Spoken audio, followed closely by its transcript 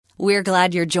We're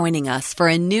glad you're joining us for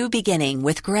A New Beginning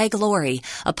with Greg Laurie,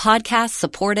 a podcast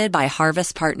supported by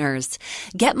Harvest Partners.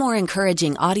 Get more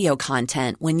encouraging audio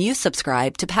content when you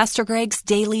subscribe to Pastor Greg's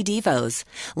Daily Devos.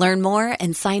 Learn more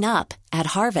and sign up at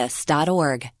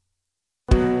harvest.org.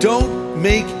 Don't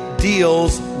make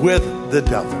deals with the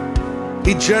devil.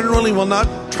 He generally will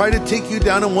not try to take you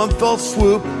down in one fell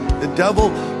swoop. The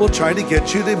devil will try to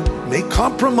get you to make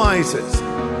compromises.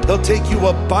 They'll take you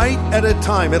a bite at a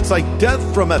time. It's like death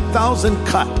from 1,000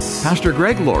 cuts. Pastor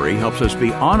Greg Laurie helps us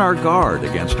be on our guard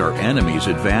against our enemy's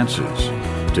advances.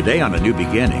 Today on A New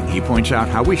Beginning, he points out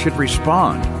how we should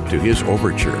respond to his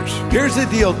overtures. Here's the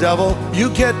deal, devil.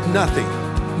 You get nothing.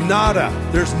 Nada.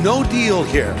 There's no deal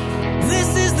here.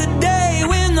 This is the day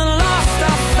when the lost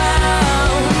are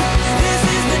found. This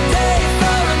is the day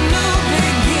for a new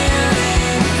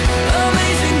beginning.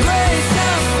 Amazing grace,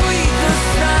 how sweet the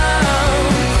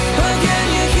sound. Again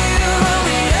you hear all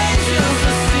the angels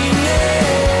are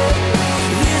singing.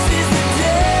 This is the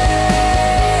day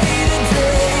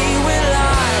when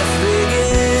life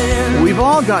begins. We've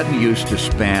all gotten used to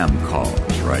spam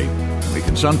calls, right? We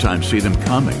can sometimes see them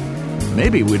coming.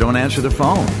 Maybe we don't answer the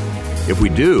phone. If we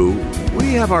do,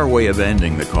 we have our way of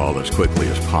ending the call as quickly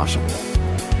as possible.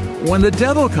 When the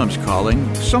devil comes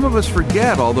calling, some of us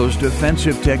forget all those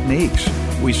defensive techniques.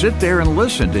 We sit there and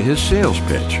listen to his sales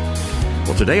pitch.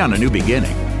 Well, today on A New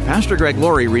Beginning, Pastor Greg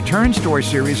Laurie returns to our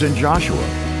series in Joshua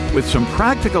with some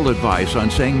practical advice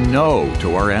on saying no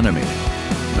to our enemy,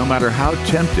 no matter how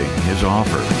tempting his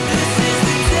offer. This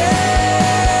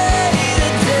is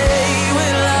the day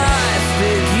when life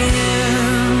begins.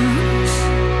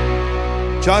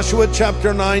 Joshua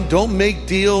chapter 9, don't make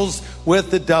deals with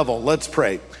the devil. Let's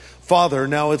pray. Father,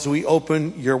 now as we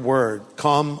open your word,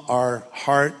 calm our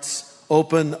hearts,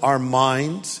 open our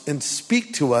minds, and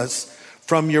speak to us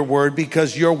from your word,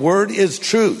 because your word is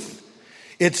truth.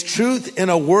 It's truth in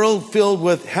a world filled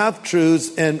with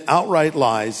half-truths and outright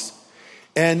lies.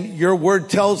 And your word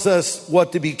tells us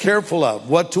what to be careful of,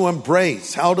 what to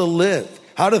embrace, how to live,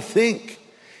 how to think.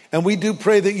 And we do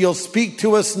pray that you'll speak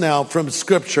to us now from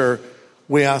Scripture.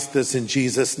 We ask this in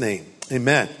Jesus' name.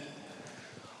 Amen.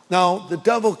 Now, the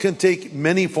devil can take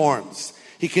many forms.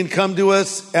 He can come to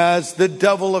us as the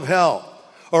devil of hell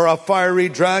or a fiery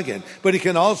dragon, but he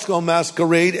can also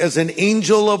masquerade as an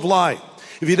angel of light.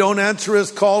 If you don't answer his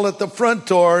call at the front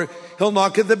door, he'll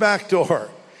knock at the back door.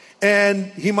 And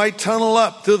he might tunnel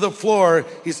up through the floor.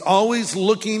 He's always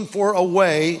looking for a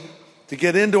way to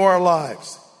get into our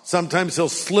lives. Sometimes he'll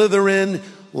slither in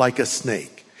like a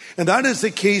snake. And that is the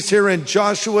case here in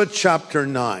Joshua chapter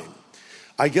 9.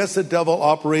 I guess the devil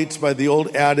operates by the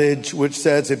old adage which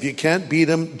says, if you can't beat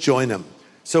him, join him.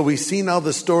 So we see now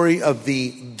the story of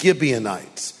the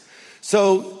Gibeonites.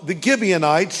 So the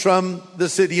Gibeonites from the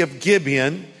city of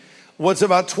Gibeon was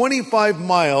about 25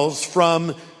 miles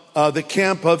from the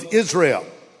camp of Israel.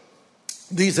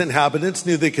 These inhabitants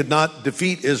knew they could not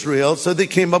defeat Israel, so they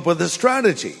came up with a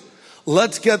strategy.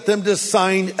 Let's get them to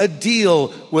sign a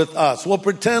deal with us. We'll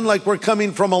pretend like we're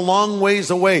coming from a long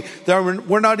ways away.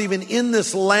 We're not even in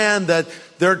this land that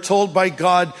they're told by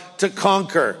God to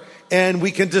conquer. And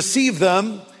we can deceive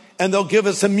them, and they'll give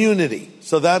us immunity.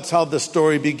 So that's how the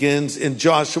story begins in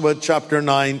Joshua chapter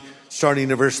 9,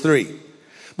 starting at verse 3.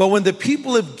 But when the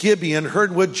people of Gibeon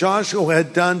heard what Joshua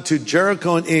had done to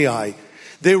Jericho and Ai,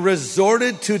 they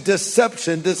resorted to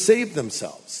deception to save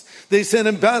themselves. They sent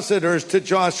ambassadors to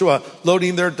Joshua,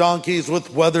 loading their donkeys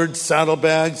with weathered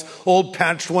saddlebags, old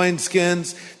patched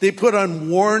wineskins. They put on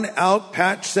worn out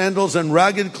patched sandals and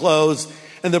ragged clothes,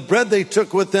 and the bread they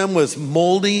took with them was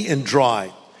moldy and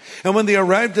dry. And when they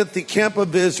arrived at the camp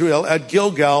of Israel at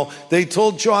Gilgal, they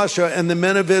told Joshua and the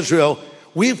men of Israel,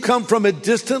 we've come from a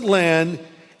distant land,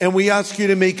 and we ask you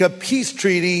to make a peace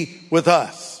treaty with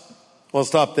us. We'll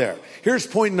stop there. Here's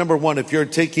point number one if you're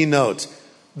taking notes.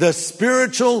 The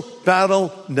spiritual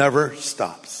battle never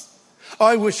stops. Oh,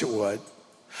 I wish it would.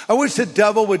 I wish the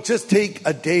devil would just take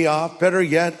a day off, better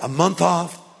yet, a month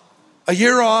off, a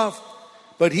year off.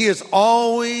 But he is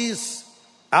always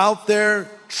out there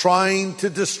trying to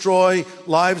destroy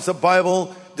lives. The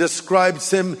Bible describes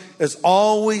him as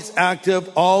always active,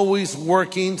 always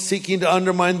working, seeking to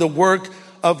undermine the work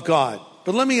of God.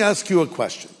 But let me ask you a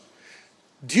question.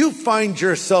 Do you find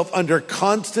yourself under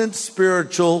constant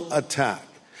spiritual attack?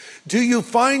 Do you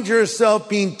find yourself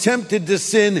being tempted to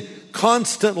sin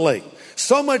constantly?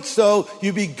 So much so,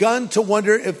 you've begun to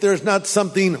wonder if there's not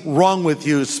something wrong with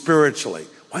you spiritually.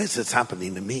 Why is this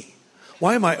happening to me?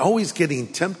 Why am I always getting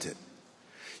tempted?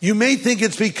 You may think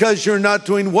it's because you're not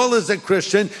doing well as a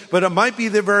Christian, but it might be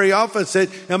the very opposite.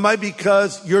 It might be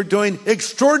because you're doing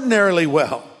extraordinarily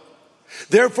well.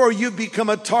 Therefore, you become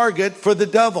a target for the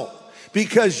devil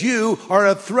because you are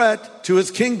a threat to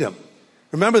his kingdom.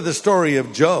 Remember the story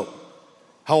of Job,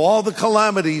 how all the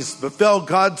calamities befell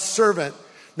God's servant,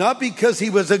 not because he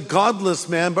was a godless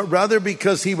man, but rather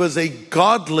because he was a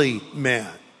godly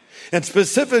man. And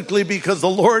specifically because the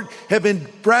Lord had been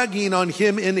bragging on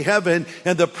him in heaven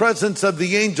and the presence of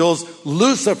the angels,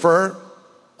 Lucifer,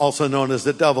 also known as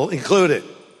the devil, included.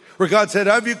 Where God said,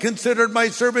 have you considered my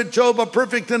servant Job a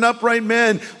perfect and upright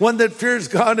man, one that fears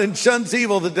God and shuns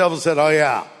evil? The devil said, oh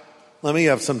yeah, let me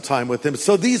have some time with him.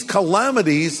 So these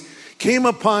calamities came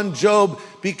upon Job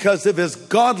because of his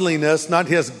godliness, not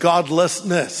his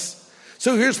godlessness.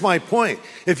 So here's my point.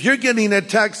 If you're getting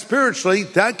attacked spiritually,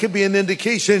 that could be an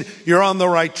indication you're on the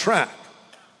right track.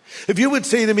 If you would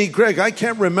say to me, Greg, I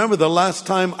can't remember the last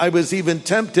time I was even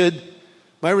tempted,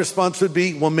 my response would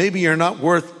be, well, maybe you're not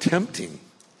worth tempting.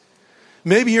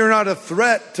 Maybe you're not a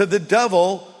threat to the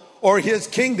devil or his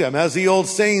kingdom. As the old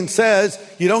saying says,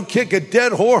 you don't kick a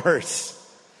dead horse.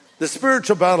 The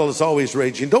spiritual battle is always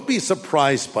raging. Don't be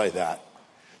surprised by that.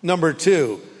 Number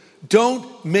 2,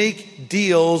 don't make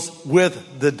deals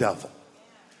with the devil.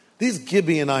 These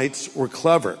Gibeonites were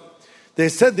clever. They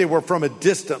said they were from a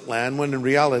distant land, when in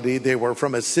reality they were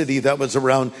from a city that was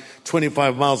around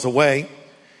 25 miles away.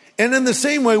 And in the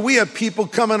same way, we have people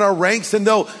come in our ranks and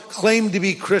they'll claim to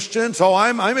be Christians. Oh,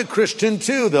 I'm a Christian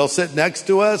too. They'll sit next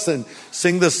to us and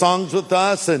sing the songs with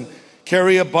us and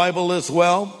carry a Bible as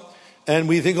well. And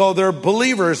we think, oh, they're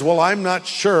believers. Well, I'm not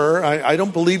sure. I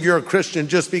don't believe you're a Christian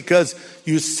just because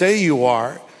you say you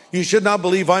are. You should not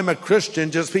believe I'm a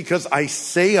Christian just because I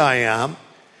say I am.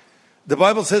 The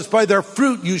Bible says, by their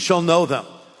fruit you shall know them.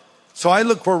 So I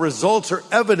look for results or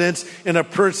evidence in a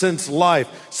person's life.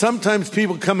 Sometimes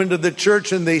people come into the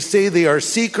church and they say they are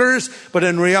seekers, but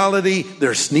in reality,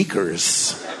 they're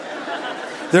sneakers.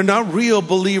 They're not real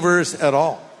believers at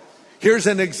all. Here's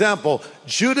an example.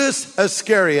 Judas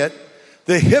Iscariot,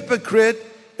 the hypocrite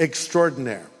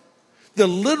extraordinaire. The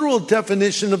literal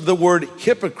definition of the word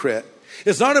hypocrite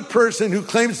is not a person who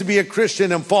claims to be a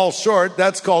Christian and falls short.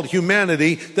 That's called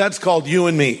humanity. That's called you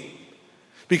and me.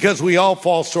 Because we all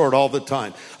fall short all the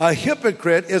time. A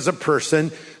hypocrite is a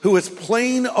person who is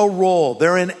playing a role.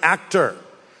 They're an actor.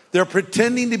 They're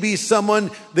pretending to be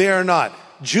someone they are not.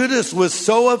 Judas was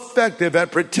so effective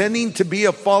at pretending to be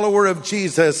a follower of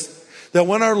Jesus that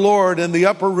when our Lord in the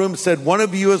upper room said, one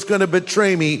of you is going to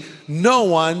betray me, no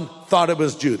one thought it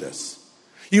was Judas.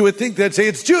 You would think they'd say,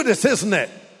 it's Judas, isn't it?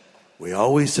 We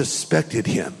always suspected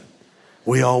him.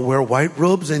 We all wear white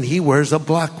robes and he wears a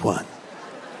black one.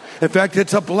 In fact,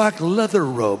 it's a black leather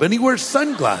robe and he wears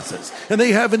sunglasses and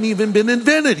they haven't even been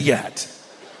invented yet.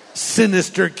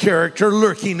 Sinister character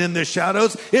lurking in the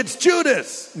shadows. It's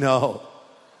Judas. No.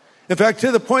 In fact,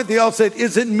 to the point they all said,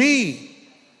 is it me?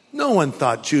 No one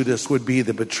thought Judas would be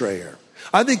the betrayer.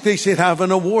 I think they should have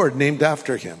an award named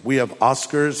after him. We have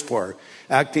Oscars for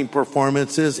acting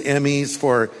performances, Emmys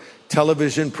for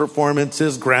television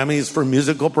performances, Grammys for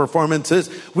musical performances.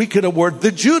 We could award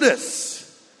the Judas.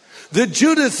 The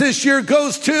Judas this year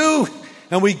goes to,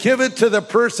 and we give it to the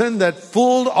person that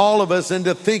fooled all of us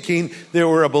into thinking they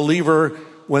were a believer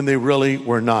when they really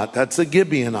were not. That's the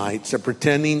Gibeonites. They're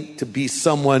pretending to be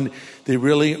someone they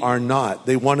really are not.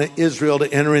 They wanted Israel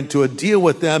to enter into a deal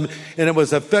with them, and it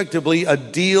was effectively a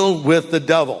deal with the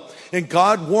devil. And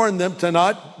God warned them to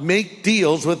not make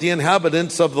deals with the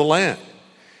inhabitants of the land.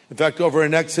 In fact, over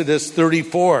in Exodus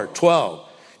 34:12,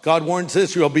 God warns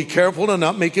Israel, be careful to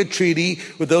not make a treaty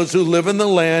with those who live in the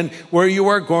land where you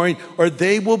are going, or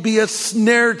they will be a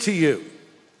snare to you.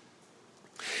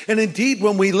 And indeed,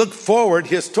 when we look forward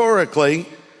historically,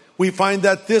 we find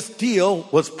that this deal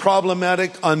was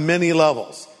problematic on many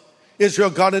levels. Israel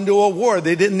got into a war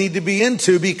they didn't need to be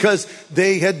into because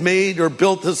they had made or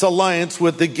built this alliance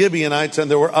with the Gibeonites,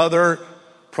 and there were other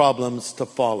problems to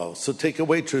follow. So take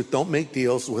away truth. Don't make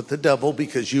deals with the devil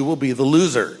because you will be the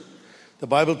loser. The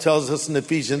Bible tells us in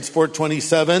Ephesians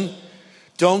 4:27,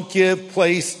 don't give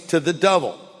place to the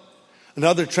devil.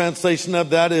 Another translation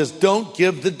of that is, don't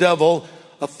give the devil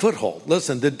a foothold.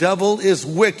 Listen, the devil is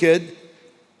wicked,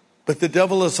 but the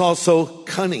devil is also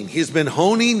cunning. He's been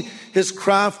honing his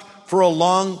craft for a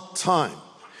long time.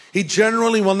 He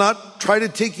generally will not try to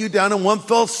take you down in one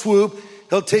fell swoop.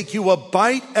 He'll take you a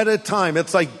bite at a time.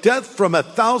 It's like death from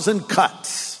 1,000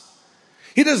 cuts.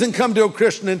 He doesn't come to a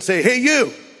Christian and say, hey,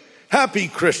 you, happy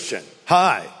Christian.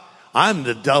 Hi, I'm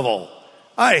the devil.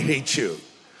 I hate you.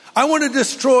 I want to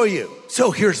destroy you.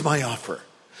 So here's my offer.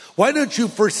 Why don't you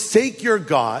forsake your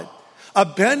God,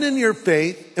 abandon your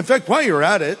faith. In fact, while you're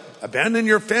at it, abandon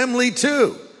your family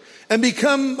too, and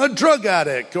become a drug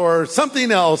addict or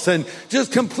something else and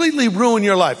just completely ruin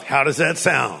your life. How does that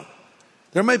sound?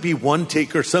 There might be one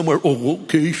taker somewhere. Oh,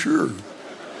 okay, sure.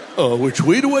 Which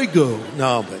way do I go?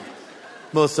 No, but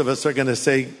most of us are going to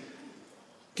say,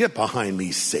 get behind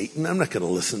me, Satan. I'm not going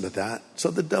to listen to that. So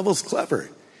the devil's clever.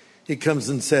 He comes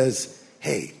and says,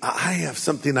 hey, I have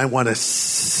something I want to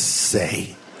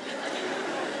say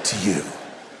to you.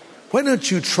 Why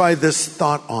don't you try this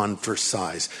thought on for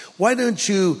size? Why don't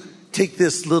you take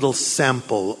this little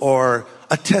sample or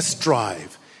a test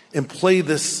drive and play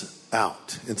this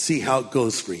out and see how it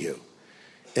goes for you?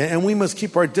 And we must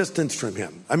keep our distance from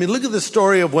him. I mean, look at the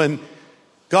story of when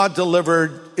God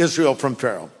delivered Israel from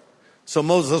Pharaoh. So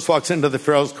Moses walks into the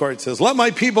Pharaoh's court and says, let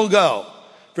my people go.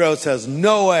 Pharaoh says,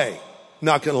 no way,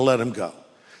 not going to let him go.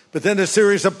 But then a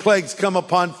series of plagues come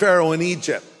upon Pharaoh in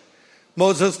Egypt.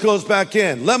 Moses goes back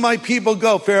in. Let my people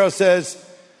go. Pharaoh says,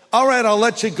 all right, I'll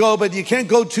let you go, but you can't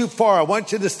go too far. I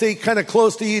want you to stay kind of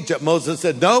close to Egypt. Moses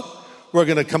said, nope, we're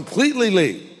going to completely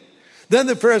leave. Then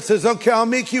the Pharaoh says, okay, I'll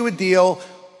make you a deal.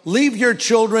 Leave your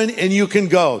children and you can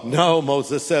go. No,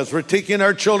 Moses says, we're taking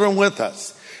our children with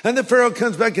us. And the Pharaoh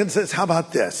comes back and says, how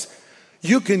about this?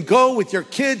 You can go with your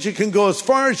kids. You can go as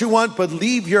far as you want, but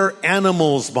leave your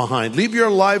animals behind. Leave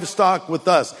your livestock with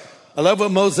us. I love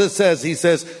what Moses says. He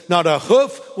says, not a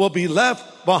hoof will be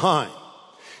left behind.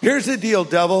 Here's the deal,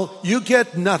 devil. You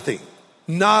get nothing.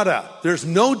 Nada. There's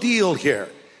no deal here.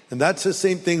 And that's the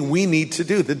same thing we need to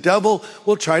do. The devil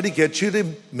will try to get you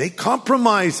to make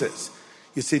compromises.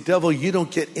 You say, devil, you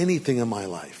don't get anything in my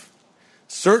life.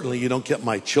 Certainly you don't get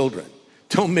my children.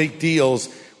 Don't make deals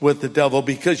with the devil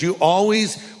because you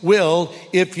always will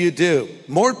if you do.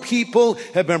 More people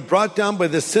have been brought down by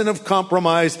the sin of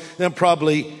compromise than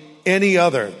probably any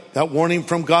other. That warning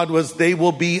from God was they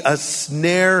will be a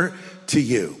snare to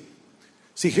you.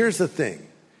 See, here's the thing.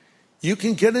 You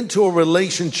can get into a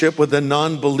relationship with a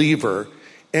non-believer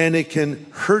and it can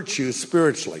hurt you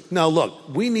spiritually. Now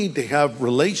look, we need to have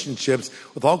relationships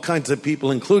with all kinds of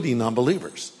people, including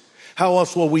non-believers. How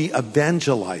else will we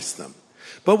evangelize them?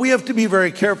 But we have to be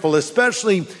very careful,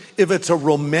 especially if it's a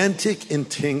romantic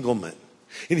entanglement.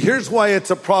 And here's why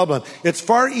it's a problem. It's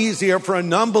far easier for a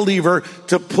non-believer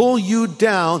to pull you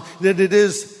down than it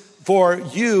is for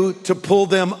you to pull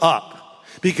them up,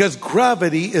 because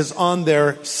gravity is on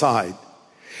their side.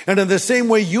 And in the same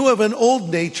way, you have an old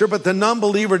nature, but the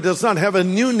non-believer does not have a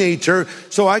new nature,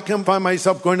 so I can find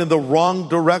myself going in the wrong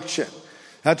direction.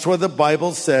 That's why the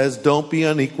Bible says, don't be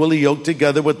unequally yoked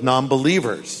together with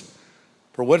non-believers.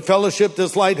 For what fellowship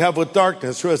does light have with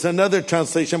darkness? Or as another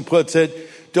translation puts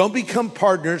it, don't become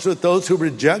partners with those who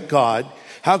reject God.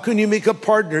 How can you make a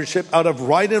partnership out of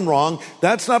right and wrong?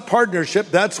 That's not partnership,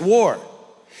 that's war.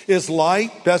 Is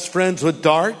light best friends with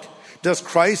dark? Does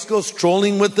Christ go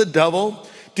strolling with the devil?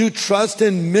 Do trust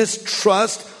and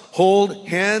mistrust hold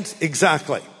hands?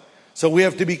 Exactly. So we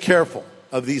have to be careful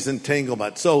of these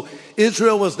entanglements. So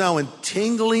Israel was now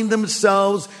entangling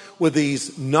themselves with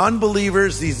these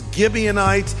non-believers, these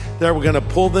Gibeonites, that were going to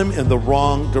pull them in the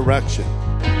wrong direction.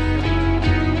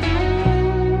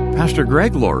 Pastor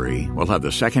Greg Laurie will have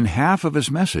the second half of his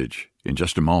message in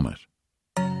just a moment.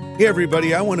 Hey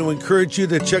everybody, I want to encourage you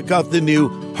to check out the new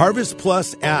Harvest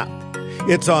Plus app.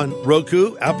 It's on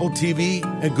Roku, Apple TV,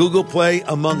 and Google Play,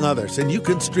 among others. And you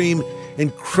can stream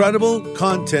incredible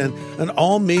content on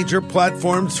all major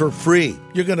platforms for free.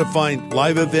 You're going to find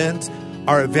live events,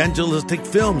 our evangelistic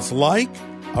films like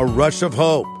A Rush of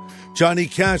Hope, Johnny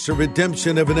Cash, A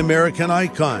Redemption of an American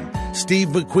Icon, Steve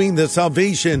McQueen, The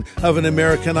Salvation of an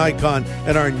American Icon,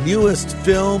 and our newest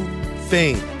film,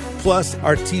 Fame. Plus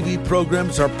our TV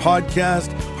programs, our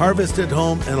podcast, Harvest at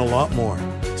Home, and a lot more.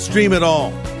 Stream it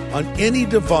all on any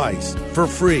device for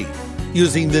free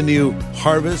using the new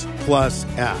Harvest Plus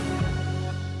app.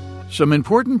 Some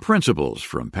important principles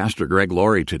from Pastor Greg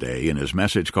Laurie today in his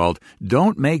message called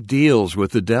Don't Make Deals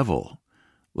with the Devil.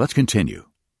 Let's continue.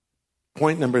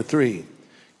 Point number 3,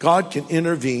 God can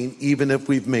intervene even if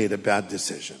we've made a bad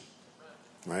decision,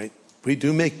 right? We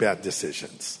do make bad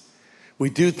decisions. We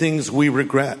do things we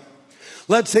regret.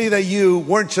 Let's say that you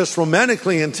weren't just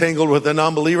romantically entangled with a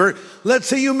non-believer. Let's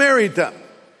say you married them.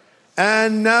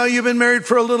 And now you've been married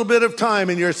for a little bit of time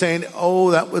and you're saying,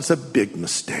 oh, that was a big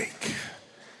mistake.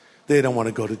 They don't want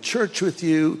to go to church with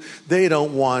you. They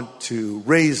don't want to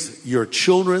raise your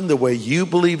children the way you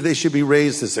believe they should be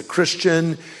raised as a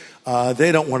Christian.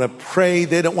 They don't want to pray.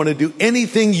 They don't want to do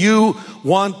anything you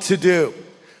want to do.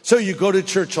 So you go to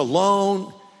church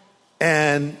alone,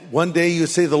 and one day you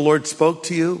say the Lord spoke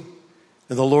to you,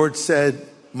 and the Lord said,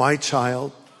 my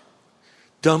child,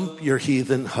 dump your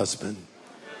heathen husband.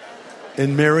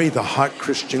 and marry the hot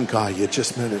Christian guy you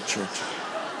just met at church.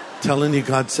 Telling you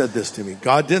God said this to me.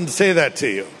 God didn't say that to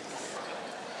you.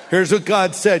 Here's what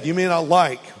God said. You may not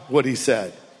like what he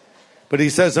said. But he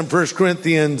says in 1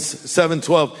 Corinthians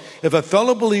 7:12, if a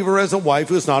fellow believer has a wife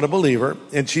who is not a believer,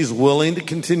 and she's willing to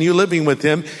continue living with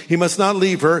him, he must not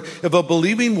leave her. If a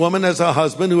believing woman has a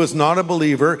husband who is not a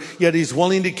believer, yet he's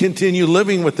willing to continue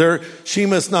living with her, she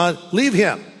must not leave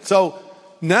him. So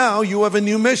now you have a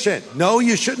new mission. No,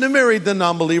 you shouldn't have married the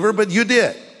non-believer, but you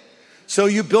did. So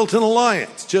you built an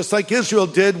alliance, just like Israel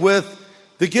did with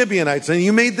the Gibeonites. And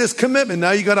you made this commitment.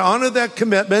 Now you got to honor that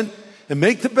commitment and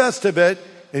make the best of it.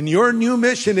 And your new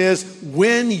mission is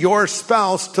win your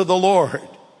spouse to the Lord. And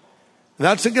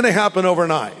that's not going to happen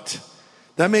overnight.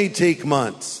 That may take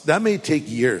months. That may take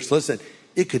years. Listen,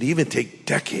 it could even take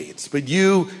decades. But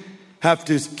you have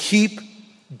to keep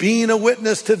being a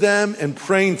witness to them and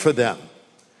praying for them.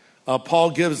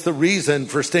 Paul gives the reason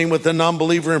for staying with the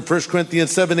non-believer in 1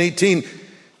 Corinthians 7:18.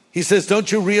 He says, don't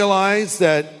you realize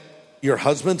that your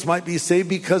husbands might be saved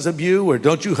because of you? Or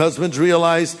don't you husbands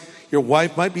realize your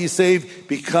wife might be saved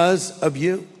because of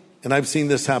you? And I've seen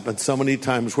this happen so many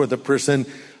times where the person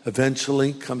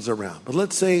eventually comes around. But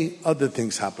let's say other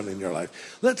things happen in your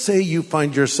life. Let's say you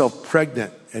find yourself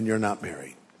pregnant and you're not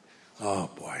married. Oh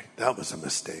boy, that was a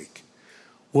mistake.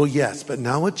 Well, yes, but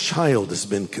now a child has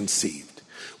been conceived.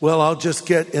 Well, I'll just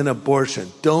get an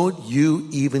abortion. Don't you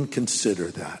even consider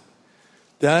that.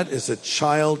 That is a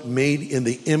child made in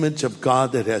the image of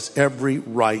God that has every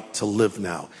right to live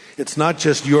now. It's not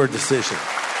just your decision.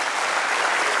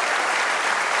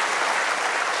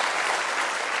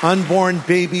 Unborn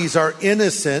babies are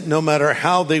innocent no matter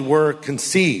how they were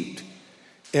conceived.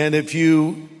 And if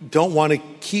you don't want to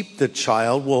keep the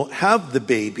child, well, have the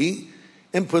baby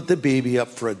and put the baby up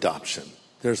for adoption.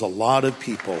 There's a lot of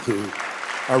people who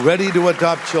are ready to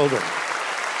adopt children.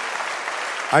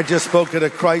 I just spoke at a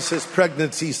crisis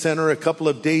pregnancy center a couple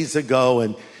of days ago,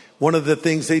 and one of the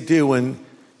things they do when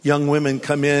young women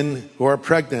come in who are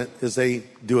pregnant is they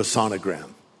do a sonogram.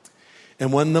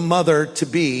 And when the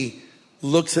mother-to-be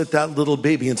looks at that little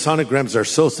baby, and sonograms are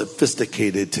so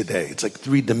sophisticated today. It's like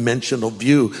 3-dimensional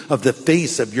view of the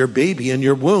face of your baby in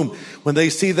your womb. When they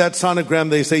see that sonogram,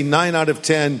 they say 9 out of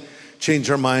 10 change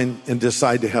their mind and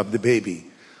decide to have the baby.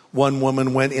 One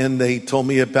woman went in, they told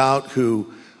me about,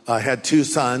 who had 2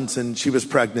 sons, and she was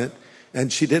pregnant,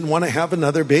 and she didn't want to have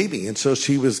another baby, and so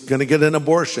she was going to get an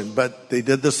abortion, but they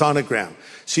did the sonogram.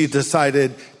 She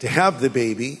decided to have the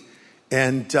baby,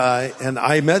 and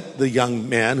I met the young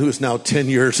man who's now 10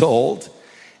 years old,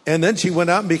 and then she went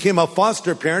out and became a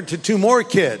foster parent to 2 more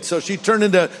kids, so she turned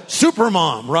into super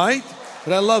mom, right?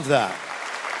 But I love that.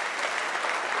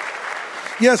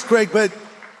 Yes, Greg, but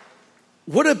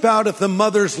what about if the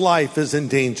mother's life is in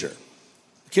danger?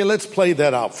 Okay, let's play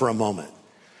that out for a moment.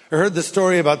 I heard the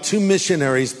story about 2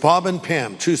 missionaries, Bob and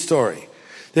Pam, true story.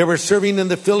 They were serving in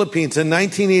the Philippines in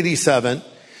 1987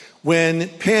 when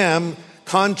Pam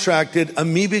contracted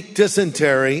amoebic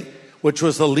dysentery, which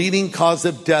was the leading cause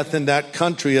of death in that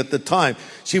country at the time.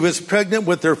 She was pregnant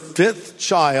with her 5th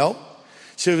child.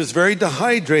 She was very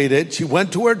dehydrated. She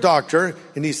went to her doctor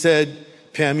and he said,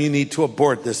 Pam, you need to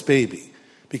abort this baby,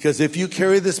 because if you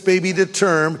carry this baby to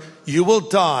term, you will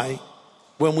die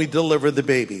when we deliver the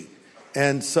baby.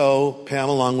 And so Pam,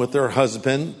 along with her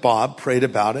husband, Bob, prayed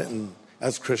about it. And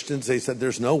as Christians, they said,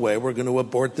 there's no way we're going to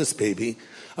abort this baby.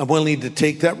 I'm willing to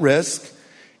take that risk.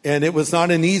 And it was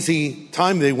not an easy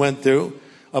time they went through.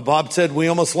 Bob said, we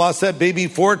almost lost that baby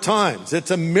 4 times. It's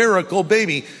a miracle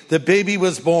baby. The baby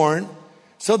was born.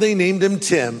 So they named him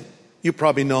Tim. You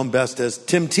probably know him best as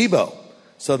Tim Tebow.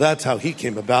 So that's how he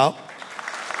came about.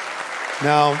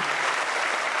 Now,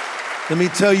 let me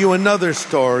tell you another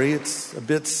story. It's a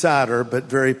bit sadder, but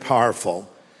very powerful.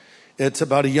 It's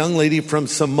about a young lady from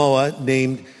Samoa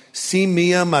named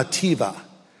Simia Mativa.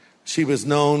 She was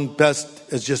known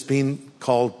best as just being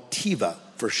called Tiva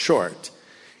for short.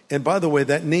 And by the way,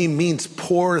 that name means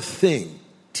poor thing,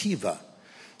 Tiva.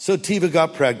 So Tiva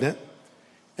got pregnant,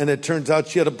 and it turns out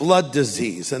she had a blood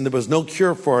disease, and there was no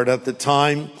cure for it at the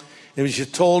time. And she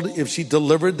was told if she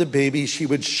delivered the baby, she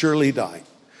would surely die.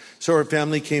 So her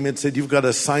family came and said, you've got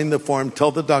to sign the form, tell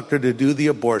the doctor to do the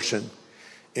abortion,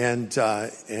 and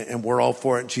we're all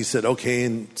for it. And she said, okay.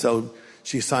 And so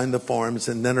she signed the forms,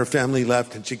 and then her family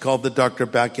left, and she called the doctor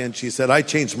back in. She said, I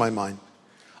changed my mind.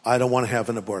 I don't want to have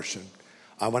an abortion.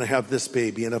 I want to have this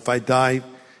baby, and if I die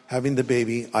having the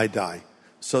baby, I die.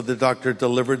 So the doctor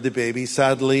delivered the baby.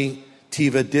 Sadly,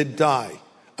 Tiva did die,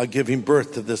 giving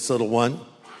birth to this little one,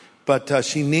 but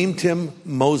she named him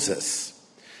Moses.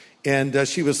 And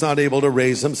she was not able to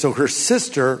raise him, so her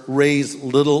sister raised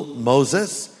little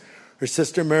Moses. Her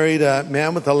sister married a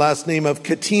man with the last name of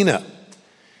Katina.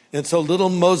 And so little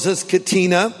Moses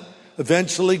Katina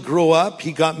eventually grew up.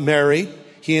 He got married.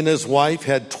 He and his wife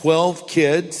had 12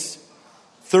 kids,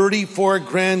 34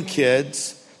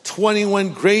 grandkids, 21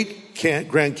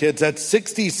 great-grandkids. That's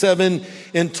 67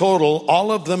 in total.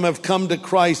 All of them have come to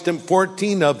Christ, and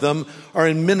 14 of them are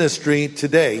in ministry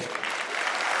today.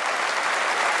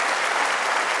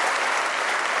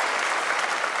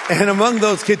 And among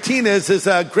those Katinas is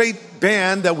a great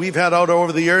band that we've had out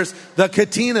over the years, the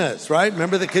Katinas, right?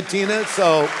 Remember the Katinas?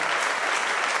 So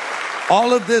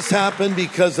all of this happened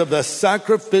because of the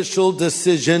sacrificial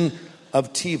decision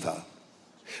of Tiva.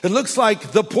 It looks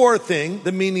like the poor thing,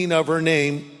 the meaning of her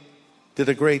name, did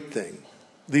a great thing,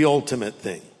 the ultimate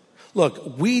thing.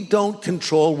 Look, we don't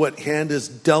control what hand is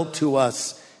dealt to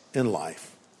us in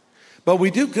life, but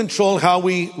we do control how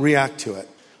we react to it.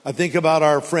 I think about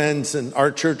our friends in our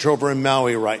church over in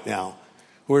Maui right now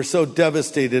who are so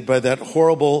devastated by that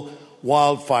horrible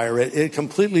wildfire. It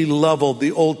completely leveled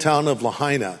the old town of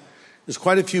Lahaina. There's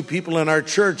quite a few people in our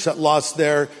church that lost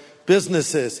their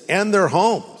businesses and their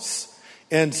homes.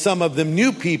 And some of them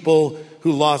knew people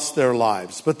who lost their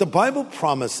lives. But the Bible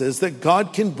promises that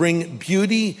God can bring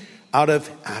beauty out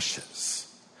of ashes.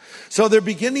 So they're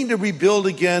beginning to rebuild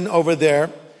again over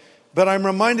there. But I'm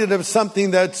reminded of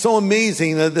something that's so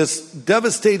amazing, that this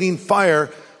devastating fire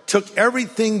took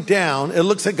everything down. It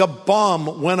looks like a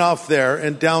bomb went off there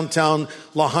in downtown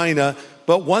Lahaina.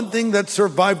 But one thing that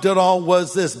survived it all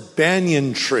was this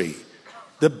banyan tree,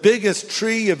 the biggest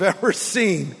tree you've ever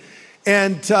seen.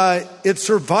 And it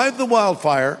survived the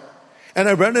wildfire. And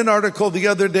I read an article the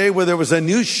other day where there was a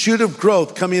new shoot of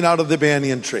growth coming out of the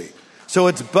banyan tree. So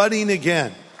it's budding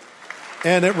again.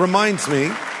 And it reminds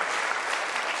me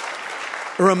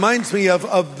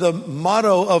of the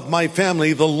motto of my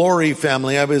family, the Laurie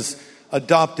family. I was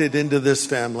adopted into this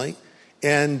family.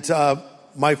 And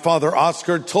my father,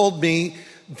 Oscar, told me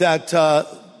that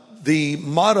the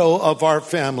motto of our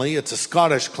family, it's a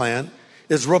Scottish clan,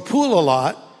 is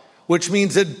Rapulalat, which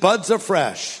means it buds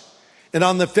afresh. And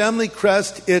on the family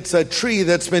crest, it's a tree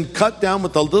that's been cut down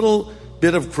with a little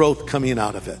bit of growth coming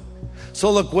out of it. So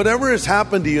look, whatever has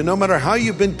happened to you, no matter how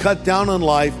you've been cut down in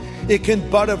life, it can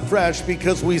bud afresh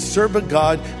because we serve a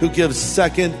God who gives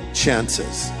second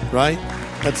chances, right?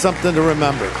 That's something to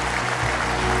remember.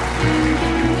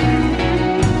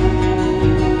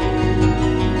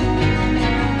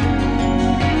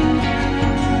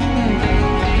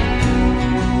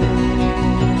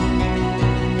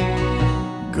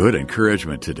 Good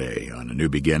encouragement today on A New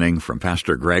Beginning from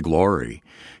Pastor Greg Laurie.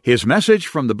 His message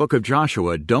from the book of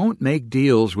Joshua, don't make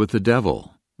deals with the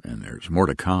devil. And there's more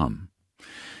to come.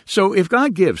 So if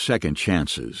God gives second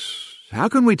chances, how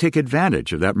can we take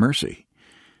advantage of that mercy?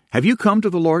 Have you come to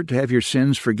the Lord to have your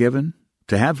sins forgiven,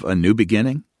 to have a new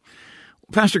beginning?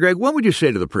 Pastor Greg, what would you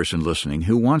say to the person listening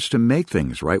who wants to make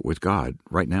things right with God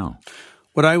right now?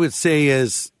 What I would say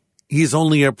is he's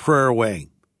only a prayer away,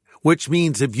 which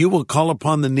means if you will call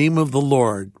upon the name of the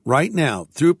Lord right now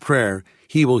through prayer,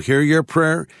 he will hear your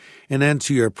prayer and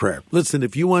answer your prayer. Listen,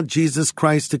 if you want Jesus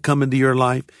Christ to come into your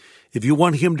life, if you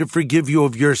want him to forgive you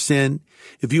of your sin,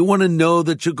 if you want to know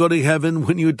that you'll go to heaven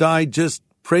when you die, just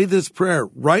pray this prayer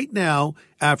right now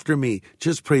after me.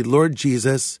 Just pray, Lord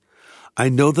Jesus, I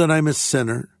know that I'm a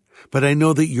sinner, but I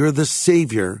know that you're the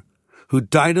Savior who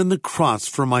died on the cross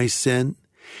for my sin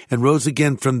and rose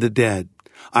again from the dead.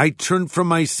 I turn from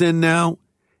my sin now,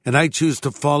 and I choose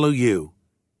to follow you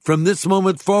from this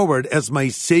moment forward as my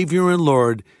Savior and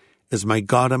Lord, as my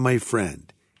God and my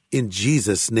friend. In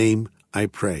Jesus' name I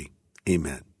pray.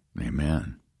 Amen.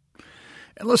 Amen.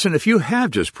 And listen, if you have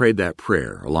just prayed that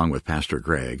prayer along with Pastor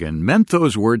Greg and meant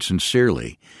those words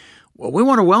sincerely, well, we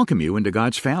want to welcome you into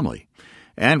God's family.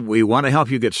 And we want to help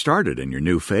you get started in your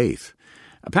new faith.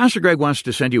 Pastor Greg wants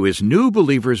to send you his New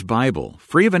Believer's Bible,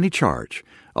 free of any charge,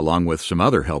 along with some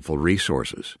other helpful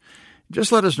resources.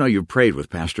 Just let us know you've prayed with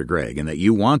Pastor Greg and that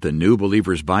you want the New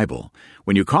Believer's Bible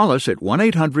when you call us at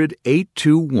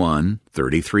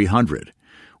 1-800-821-3300.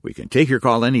 We can take your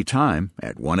call anytime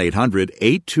at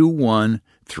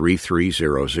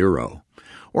 1-800-821-3300.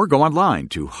 Or go online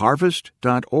to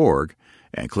harvest.org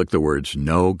and click the words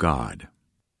Know God.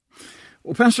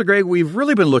 Well, Pastor Greg, we've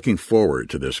really been looking forward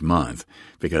to this month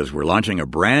because we're launching a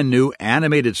brand new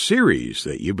animated series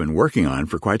that you've been working on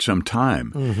for quite some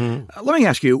time. Mm-hmm. Let me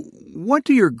ask you, what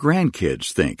do your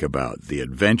grandkids think about the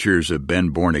adventures of Ben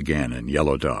Born Again and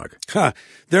Yellow Dog?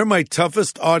 They're my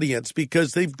toughest audience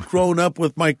because they've grown up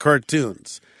with my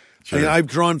cartoons. Sure. I mean, I've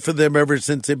drawn for them ever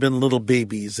since they've been little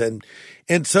babies. And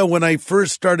so when I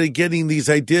first started getting these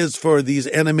ideas for these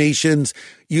animations,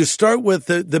 you start with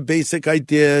the basic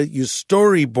idea, you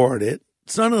storyboard it.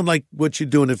 It's not unlike what you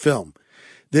do in a film.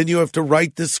 Then you have to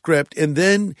write the script. And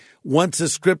then once the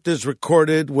script is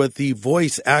recorded with the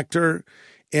voice actor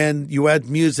and you add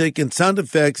music and sound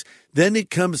effects, then it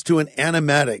comes to an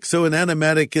animatic. So an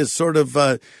animatic is sort of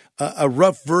a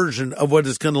rough version of what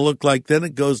it's going to look like. Then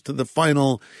it goes to the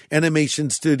final animation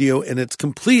studio and it's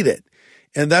completed.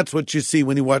 And that's what you see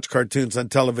when you watch cartoons on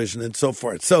television and so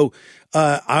forth. So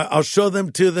I'll show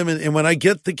them to them. And when I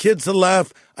get the kids to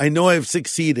laugh, I know I've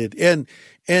succeeded.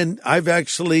 And I've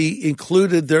actually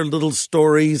included their little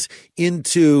stories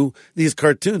into these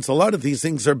cartoons. A lot of these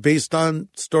things are based on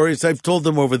stories I've told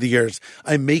them over the years.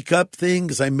 I make up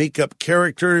things. I make up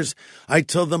characters. I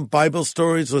tell them Bible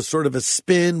stories with sort of a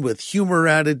spin with humor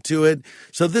added to it.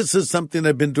 So this is something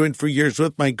I've been doing for years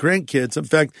with my grandkids. In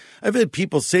fact, I've had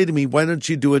people say to me, why don't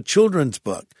you do a children's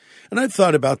book? And I've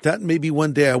thought about that, and maybe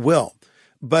one day I will.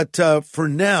 But for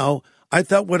now, I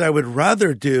thought what I would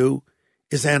rather do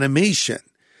is animation,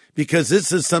 because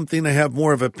this is something I have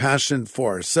more of a passion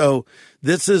for. So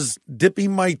this is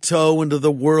dipping my toe into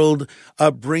the world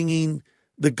of bringing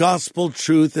the gospel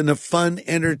truth in a fun,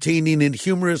 entertaining, and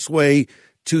humorous way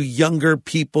to younger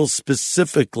people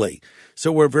specifically.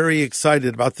 So we're very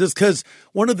excited about this, because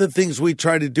one of the things we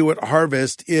try to do at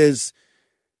Harvest is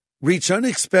reach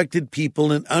unexpected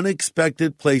people in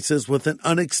unexpected places with an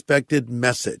unexpected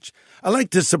message. I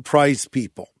like to surprise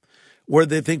people, where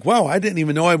they think, wow, I didn't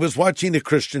even know I was watching a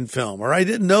Christian film, or I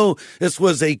didn't know this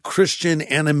was a Christian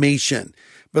animation.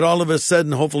 But all of a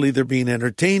sudden, hopefully they're being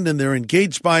entertained and they're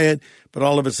engaged by it. But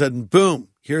all of a sudden, boom,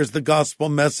 here's the gospel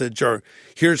message, or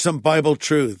here's some Bible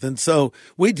truth. And so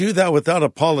we do that without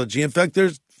apology. In fact,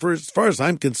 as far as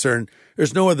I'm concerned,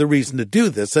 there's no other reason to do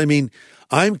this. I mean,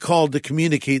 I'm called to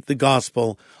communicate the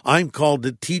gospel. I'm called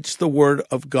to teach the word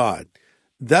of God.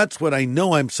 That's what I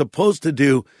know I'm supposed to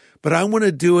do. But I want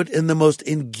to do it in the most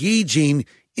engaging,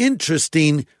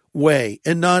 interesting way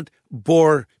and not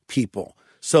bore people.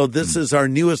 So this is our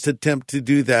newest attempt to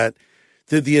do that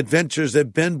through the adventures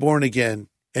of Ben Born Again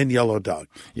and Yellow Dog.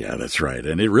 Yeah, that's right.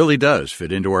 And it really does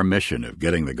fit into our mission of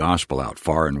getting the gospel out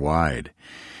far and wide.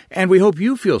 And we hope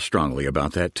you feel strongly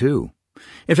about that, too.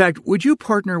 In fact, would you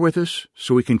partner with us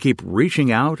so we can keep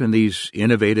reaching out in these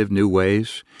innovative new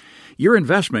ways? Your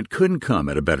investment couldn't come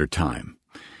at a better time.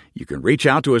 You can reach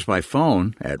out to us by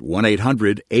phone at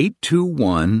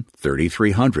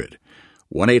 1-800-821-3300,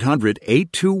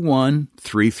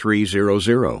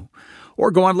 1-800-821-3300,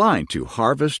 or go online to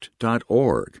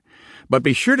harvest.org. But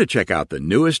be sure to check out the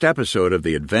newest episode of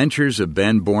The Adventures of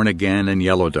Ben Born Again and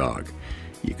Yellow Dog.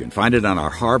 You can find it on our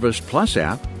Harvest Plus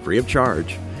app, free of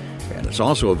charge, and it's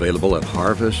also available at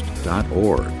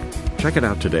harvest.org. Check it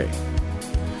out today.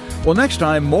 Well, next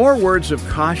time, more words of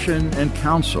caution and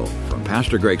counsel from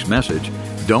Pastor Greg's message,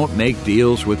 Don't Make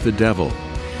Deals with the Devil.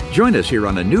 Join us here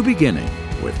on A New Beginning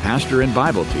with pastor and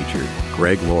Bible teacher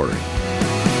Greg Laurie.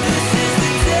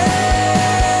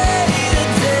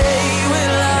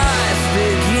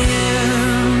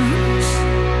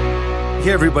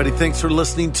 Hey, everybody. Thanks for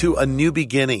listening to A New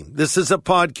Beginning. This is a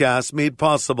podcast made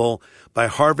possible by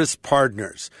Harvest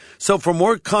Partners. So for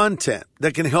more content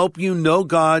that can help you know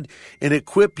God and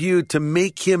equip you to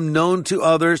make Him known to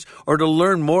others, or to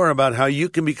learn more about how you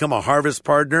can become a Harvest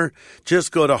Partner,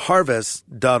 just go to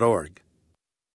harvest.org.